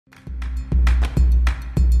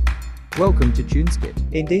Welcome to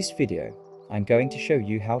TuneSkit. In this video, I'm going to show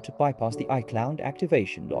you how to bypass the iCloud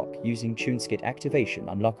activation lock using TuneSkit Activation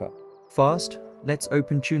Unlocker. First, let's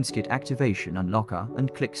open TuneSkit Activation Unlocker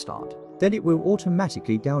and click Start. Then it will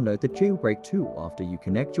automatically download the jailbreak tool after you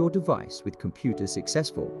connect your device with computer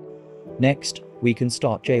successful. Next, we can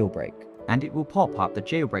start jailbreak, and it will pop up the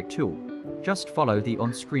jailbreak tool. Just follow the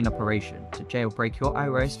on-screen operation to jailbreak your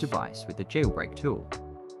iOS device with the jailbreak tool.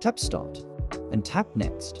 Tap Start and tap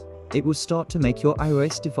Next. It will start to make your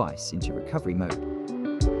iOS device into recovery mode.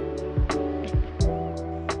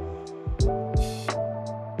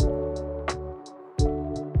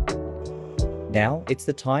 Now it's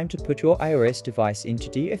the time to put your iOS device into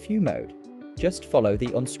DFU mode. Just follow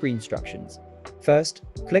the on-screen instructions. First,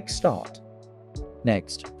 click Start.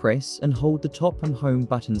 Next, press and hold the top and home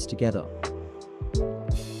buttons together.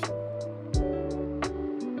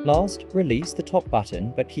 Last, release the top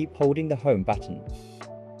button but keep holding the home button.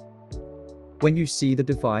 When you see the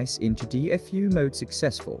device into DFU mode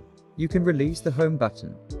successful, you can release the home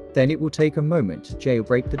button. Then it will take a moment to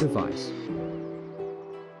jailbreak the device.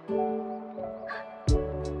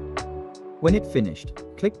 When it's finished,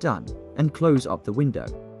 click Done and close up the window.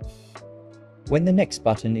 When the next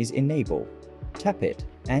button is Enable, tap it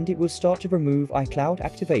and it will start to remove iCloud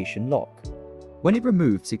activation lock. When it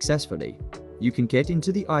removes successfully, you can get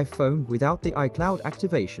into the iPhone without the iCloud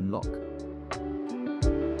activation lock.